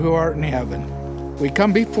Father who art in heaven, we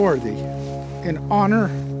come before thee in honor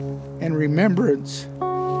and remembrance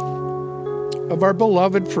of our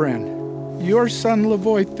beloved friend, your son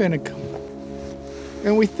Lavoy Finicum.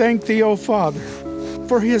 And we thank thee, O Father,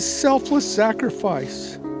 for his selfless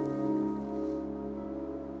sacrifice.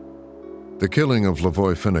 The killing of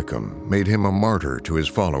Lavoy Finicum made him a martyr to his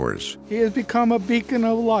followers. He has become a beacon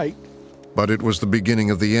of light. But it was the beginning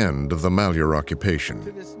of the end of the Malheur occupation.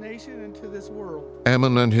 To this nation and to this world.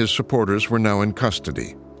 Ammon and his supporters were now in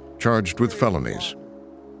custody, charged with felonies.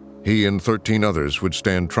 He and 13 others would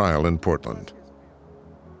stand trial in Portland.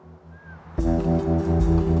 We're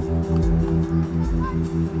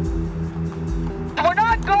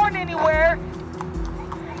not going anywhere,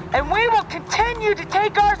 and we will continue to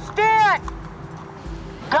take our stand.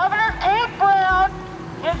 Governor Kate Brown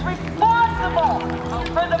is responsible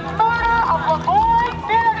for the murder of Lavoy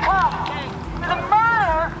Finicum, the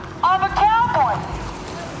murder of a cowboy.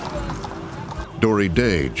 Dory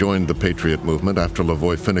Day joined the Patriot movement after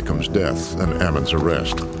Lavoy Finicum's death and Ammon's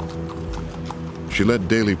arrest. She led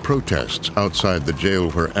daily protests outside the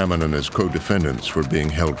jail where Ammon and his co-defendants were being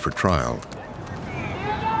held for trial.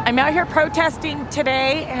 I'm out here protesting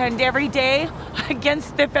today and every day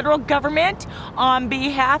against the federal government on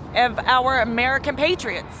behalf of our American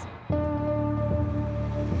patriots.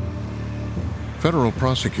 Federal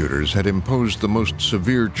prosecutors had imposed the most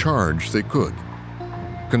severe charge they could: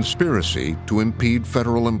 conspiracy to impede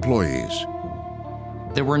federal employees.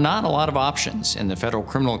 There were not a lot of options in the federal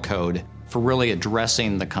criminal code for really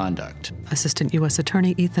addressing the conduct. Assistant U.S.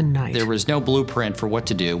 Attorney Ethan Knight. There was no blueprint for what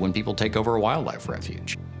to do when people take over a wildlife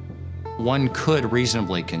refuge. One could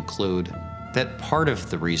reasonably conclude that part of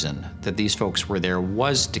the reason that these folks were there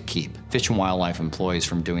was to keep Fish and Wildlife employees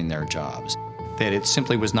from doing their jobs. That it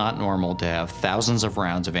simply was not normal to have thousands of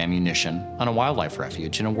rounds of ammunition on a wildlife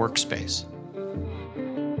refuge in a workspace.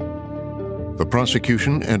 The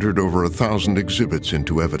prosecution entered over 1,000 exhibits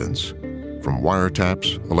into evidence, from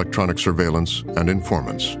wiretaps, electronic surveillance, and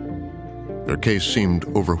informants. Their case seemed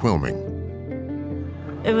overwhelming.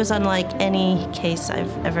 It was unlike any case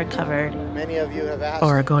I've ever covered. Many of you have asked.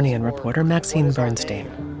 Oregonian reporter Maxine Bernstein.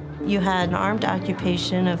 You had an armed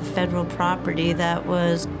occupation of federal property that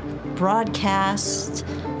was broadcast.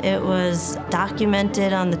 It was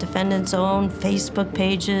documented on the defendant's own Facebook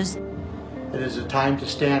pages. It is a time to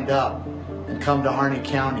stand up and come to Harney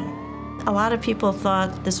County. A lot of people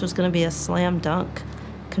thought this was going to be a slam dunk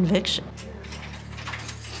conviction.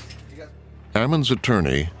 Ammon's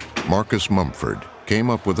attorney, Marcus Mumford,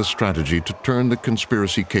 came up with a strategy to turn the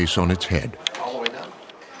conspiracy case on its head.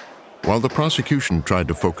 While the prosecution tried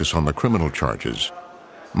to focus on the criminal charges,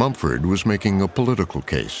 Mumford was making a political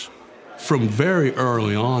case. From very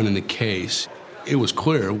early on in the case, it was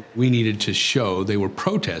clear we needed to show they were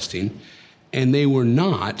protesting and they were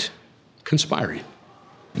not conspiring.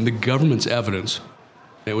 And the government's evidence,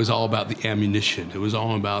 it was all about the ammunition. It was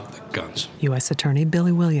all about the guns. U.S. Attorney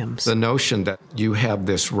Billy Williams. The notion that you have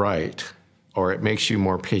this right, or it makes you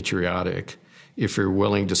more patriotic if you're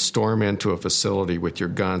willing to storm into a facility with your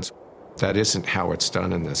guns, that isn't how it's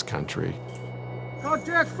done in this country.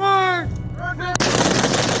 Contact fire!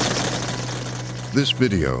 This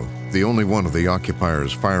video the only one of the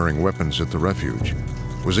occupiers firing weapons at the refuge,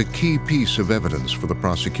 was a key piece of evidence for the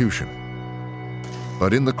prosecution.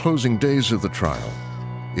 But in the closing days of the trial,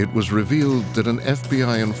 it was revealed that an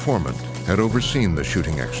FBI informant had overseen the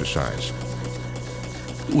shooting exercise.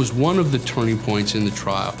 It was one of the turning points in the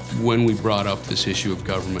trial when we brought up this issue of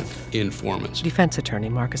government informants. Defense attorney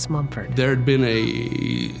Marcus Mumford. There had been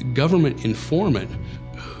a government informant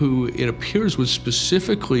who it appears was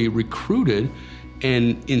specifically recruited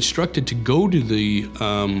and instructed to go to the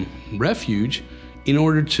refuge in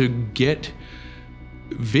order to get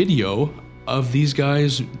video of these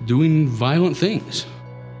guys doing violent things.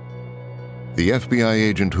 The FBI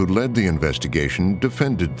agent who led the investigation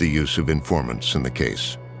defended the use of informants in the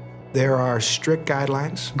case. There are strict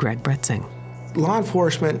guidelines. Greg Bretzing. Law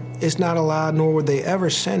enforcement is not allowed, nor would they ever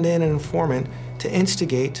send in an informant to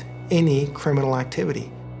instigate any criminal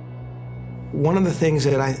activity. One of the things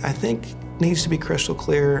that I think needs to be crystal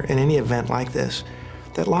clear in any event like this,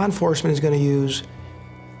 that law enforcement is going to use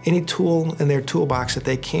any tool in their toolbox that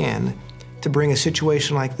they can to bring a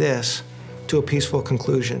situation like this to a peaceful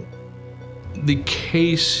conclusion. The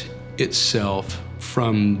case itself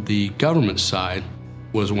from the government side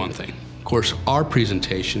was one thing. Of course, our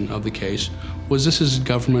presentation of the case was this is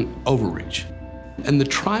government overreach. And the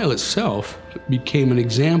trial itself became an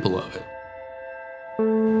example of it.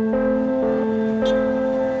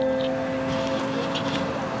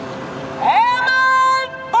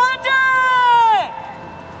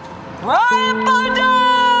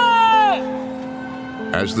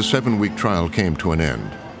 As the 7-week trial came to an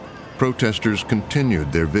end, protesters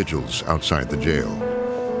continued their vigils outside the jail.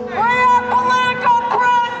 We are political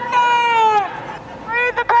prisoners!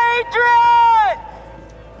 Free the Patriot!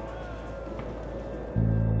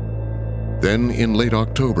 Then, in late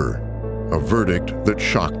October, a verdict that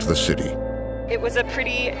shocked the city. It was a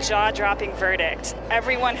pretty jaw-dropping verdict.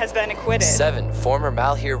 Everyone has been acquitted. 7 former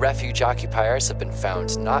Malheur refuge occupiers have been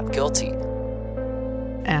found not guilty.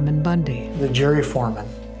 Ammon Bundy. The jury foreman,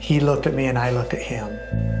 he looked at me and I looked at him.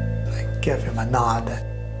 I gave him a nod.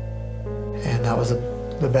 And that was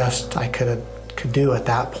the best I could do at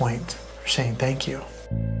that point, for saying thank you.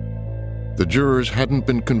 The jurors hadn't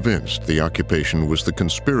been convinced the occupation was the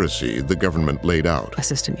conspiracy the government laid out.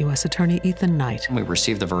 Assistant U.S. Attorney Ethan Knight. We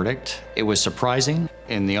received the verdict. It was surprising.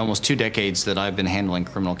 In the almost 2 decades that I've been handling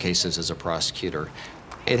criminal cases as a prosecutor,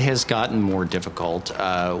 it has gotten more difficult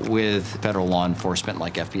with federal law enforcement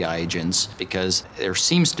like FBI agents because there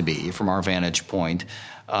seems to be, from our vantage point,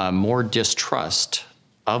 more distrust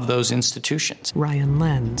of those institutions. Ryan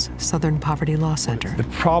Lenz, Southern Poverty Law Center. The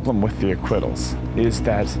problem with the acquittals is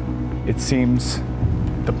that it seems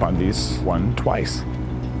the Bundys won twice.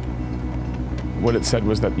 What it said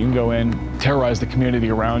was that you can go in, terrorize the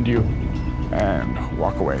community around you, and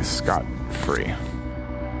walk away scot-free.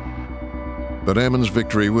 But Ammon's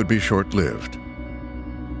victory would be short-lived.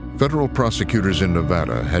 Federal prosecutors in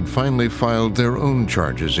Nevada had finally filed their own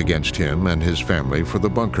charges against him and his family for the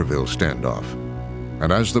Bunkerville standoff.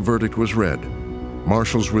 And as the verdict was read,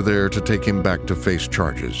 marshals were there to take him back to face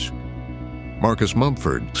charges. Marcus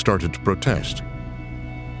Mumford started to protest.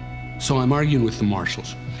 So I'm arguing with the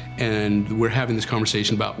marshals, and we're having this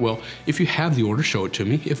conversation about, well, if you have the order, show it to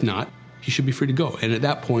me. If not, you should be free to go. And at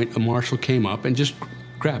that point, a marshal came up and just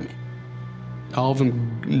grabbed me. All of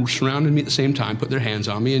them surrounded me at the same time, put their hands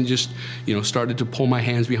on me, and just, started to pull my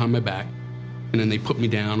hands behind my back. And then they put me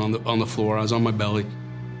down on the floor. I was on my belly.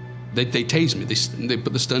 They tased me. They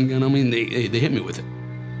put the stun gun on me, and they hit me with it.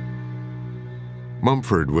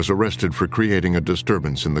 Mumford was arrested for creating a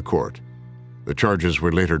disturbance in the court. The charges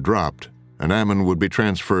were later dropped, and Ammon would be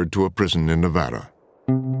transferred to a prison in Nevada.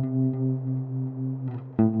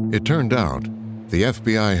 It turned out the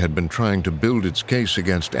FBI had been trying to build its case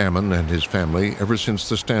against Ammon and his family ever since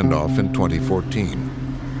the standoff in 2014.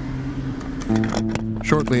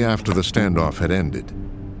 Shortly after the standoff had ended,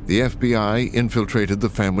 the FBI infiltrated the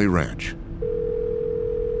family ranch.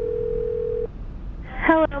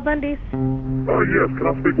 Hello, Bundy. Yes, can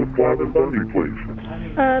I speak with Clive Bundy, please?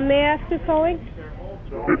 May I ask who's calling?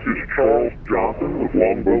 This is Charles Johnson with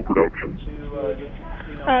Longbow Productions.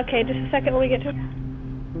 Okay, just a second, will we get to it?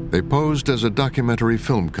 They posed as a documentary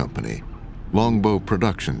film company, Longbow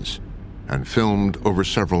Productions, and filmed over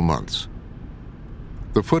several months.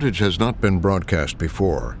 The footage has not been broadcast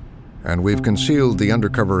before, and we've concealed the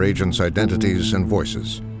undercover agents' identities and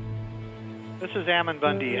voices. This is Ammon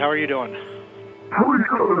Bundy. How are you doing? How are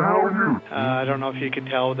you? I don't know if you can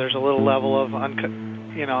tell, there's a little level of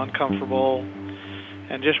uncomfortable,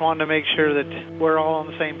 and just wanted to make sure that we're all on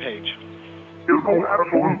the same page.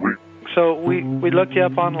 Absolutely. So we looked you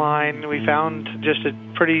up online. We found just a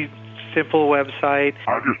pretty simple website.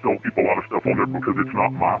 I just don't keep a lot of stuff on there because it's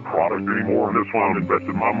not my product anymore, and that's why I'm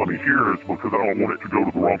investing my money here, is because I don't want it to go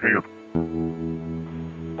to the wrong hands.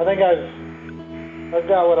 I think I've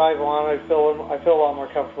got what I want. I feel a lot more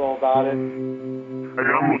comfortable about it. Hey,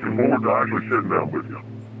 I'm looking forward to actually sitting down with you.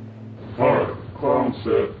 All right, crown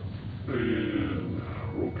set and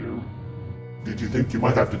roll camera. Did you think you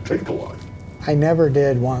might have to take a life? I never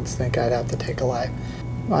did once think I'd have to take a life.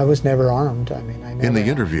 I was never armed. I mean, In the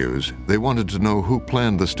interviews, they wanted to know who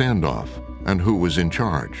planned the standoff and who was in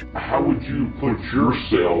charge. How would you put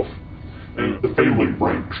yourself in the family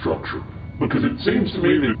rank structure? Because it seems to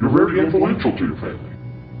me that you're very influential to your family.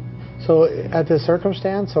 So at this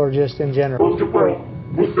circumstance or just in general? Well,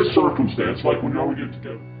 with this circumstance, like when y'all get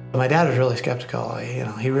together. My dad was really skeptical,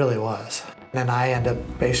 he really was. And I ended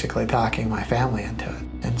up basically talking my family into it.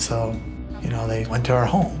 And so, they went to our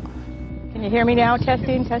home. Can you hear me now?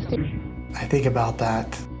 Testing, testing. I think about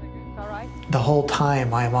that. All right. The whole time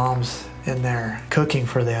my mom's in there cooking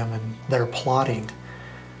for them and they're plotting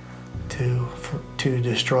to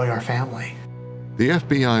destroy our family. The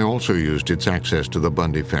FBI also used its access to the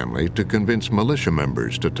Bundy family to convince militia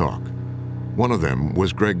members to talk. One of them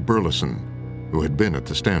was Greg Burleson, who had been at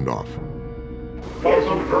the standoff. Got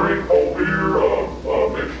some drink, cold beer,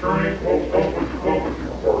 mixed drink, most focus you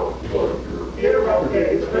prefer. Get around the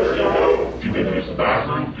gate. There you go. If you need to use the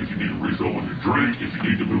bathroom, if you need to refill with your drink, if you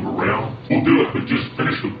need to move around, we'll do it, but just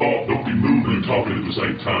finish the thought. Don't be moving and talking at the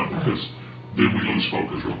same time, because then we lose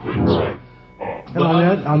focus real quick. Right.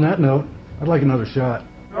 And on that note, I'd like another shot.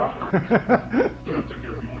 What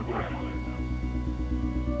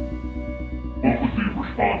would the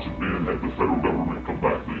response have been had the federal government come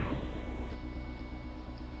back then?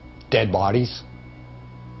 Dead bodies.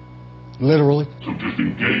 Literally. So just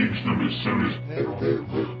engage them as soon as...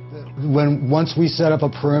 Once we set up a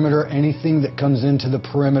perimeter, anything that comes into the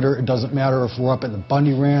perimeter, it doesn't matter if we're up at the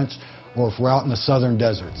Bundy Ranch or if we're out in the southern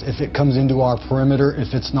deserts. If it comes into our perimeter,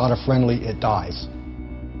 if it's not a friendly, it dies.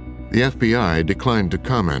 The FBI declined to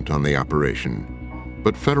comment on the operation,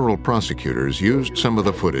 but federal prosecutors used some of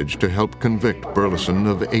the footage to help convict Burleson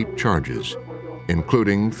of 8 charges,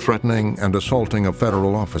 including threatening and assaulting a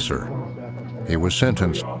federal officer. He was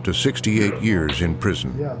sentenced to 68 years in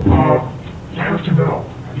prison. You have to know.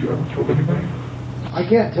 You haven't killed anybody? I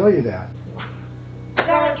can't tell you that.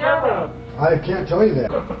 I can't tell you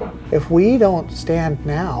that. If we don't stand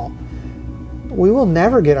now, we will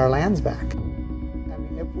never get our lands back.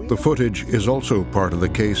 The footage is also part of the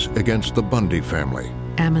case against the Bundy family.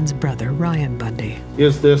 Ammon's brother, Ryan Bundy.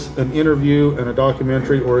 Is this an interview and a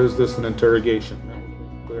documentary, or is this an interrogation? That was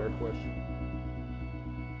a clear question.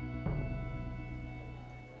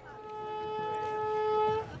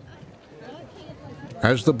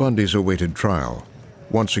 As the Bundys awaited trial,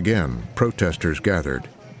 once again, protesters gathered.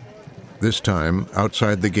 This time,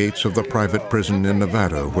 outside the gates of the private prison in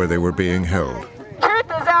Nevada where they were being held. Truth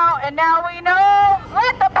is out, and now we know.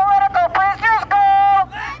 Let the political prisoners go.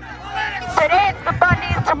 Today it's the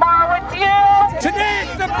Bundys, tomorrow it's you. Today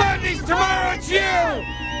it's the Bundys, tomorrow it's you.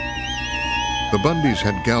 The Bundys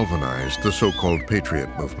had galvanized the so-called Patriot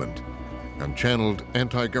movement and channeled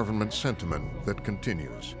anti-government sentiment that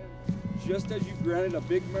continues. Just as you granted a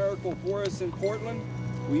big miracle for us in Portland,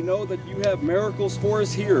 we know that you have miracles for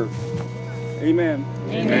us here. Amen.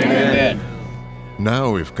 Amen.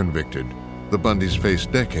 Now, if convicted, the Bundys face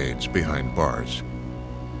decades behind bars.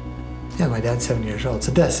 Yeah, my dad's 7 years old. It's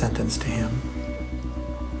a death sentence to him.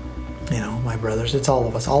 My brothers, it's all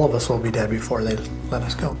of us. All of us will be dead before they let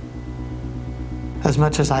us go. As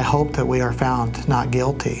much as I hope that we are found not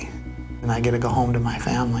guilty and I get to go home to my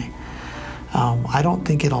family, I don't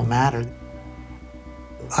think it'll matter.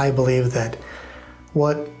 I believe that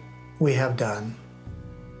what we have done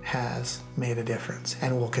has made a difference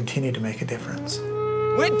and will continue to make a difference.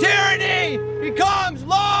 When tyranny becomes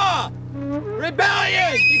law,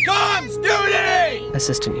 rebellion becomes duty!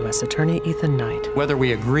 Assistant U.S. Attorney Ethan Knight. Whether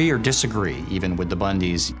we agree or disagree, even with the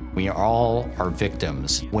Bundys, we all are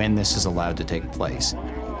victims when this is allowed to take place.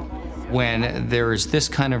 When there is this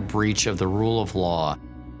kind of breach of the rule of law,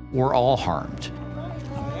 we're all harmed.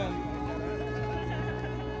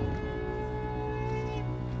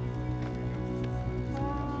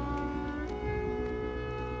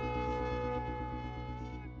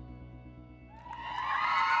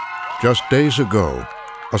 Just days ago,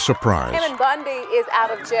 a surprise. Ammon Bundy is out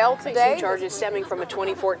of jail today. Charges stemming from a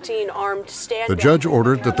 2014 armed stand-down. The judge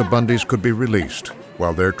ordered that the Bundys could be released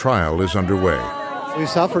while their trial is underway. We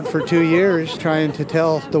suffered for 2 years trying to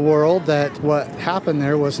tell the world that what happened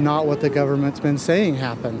there was not what the government's been saying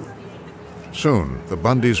happened. Soon, the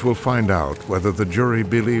Bundys will find out whether the jury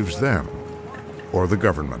believes them or the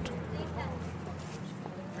government.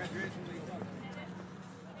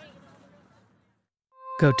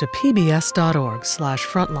 Go to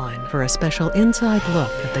pbs.org/frontline for a special inside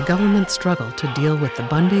look at the government's struggle to deal with the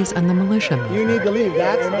Bundys and the militia movement. You need to leave.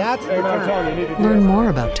 That's the term. Learn more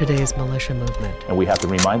about today's militia movement. And we have to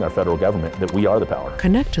remind our federal government that we are the power.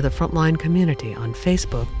 Connect to the Frontline community on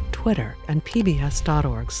Facebook, Twitter, and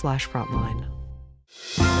pbs.org/frontline.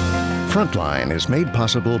 Frontline is made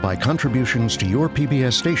possible by contributions to your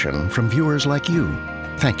PBS station from viewers like you.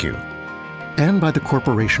 Thank you. And by the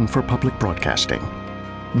Corporation for Public Broadcasting.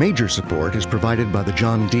 Major support is provided by the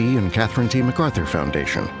John D. and Catherine T. MacArthur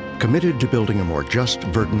Foundation, committed to building a more just,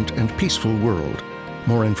 verdant, and peaceful world.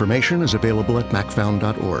 More information is available at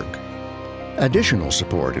macfound.org. Additional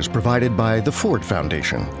support is provided by the Ford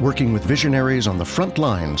Foundation, working with visionaries on the front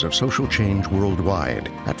lines of social change worldwide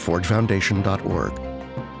at fordfoundation.org.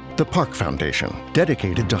 The Park Foundation,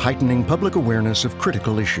 dedicated to heightening public awareness of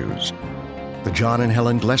critical issues. The John and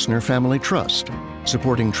Helen Glessner Family Trust,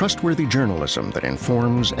 supporting trustworthy journalism that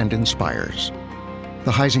informs and inspires.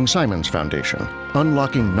 The Heising Simons Foundation,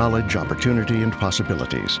 unlocking knowledge, opportunity, and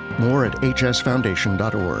possibilities. More at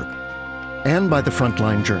hsfoundation.org. And by the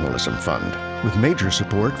Frontline Journalism Fund, with major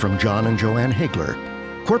support from John and Joanne Hagler.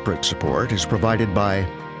 Corporate support is provided by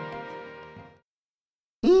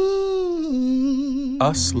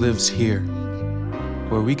Us lives here,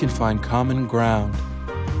 where we can find common ground,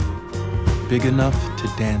 big enough to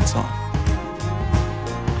dance on.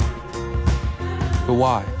 But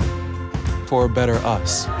why? For a better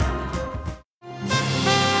us.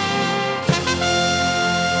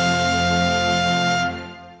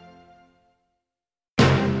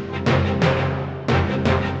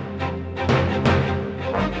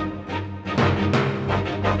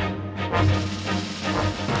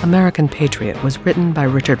 American Patriot was written by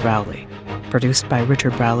Richard Rowley, produced by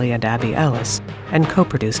Richard Rowley and Abby Ellis, and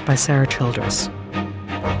co-produced by Sarah Childress.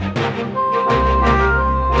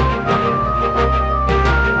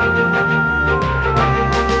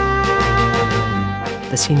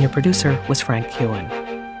 The senior producer was Frank Hewen.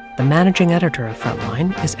 The managing editor of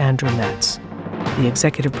Frontline is Andrew Metz. The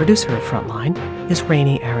executive producer of Frontline is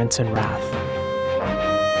Rainey Aronson Rath.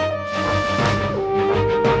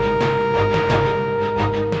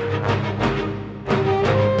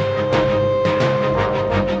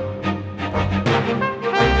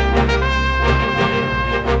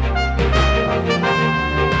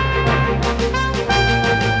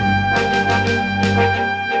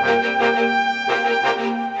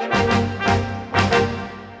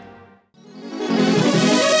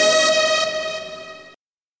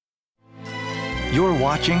 You're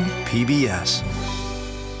watching PBS.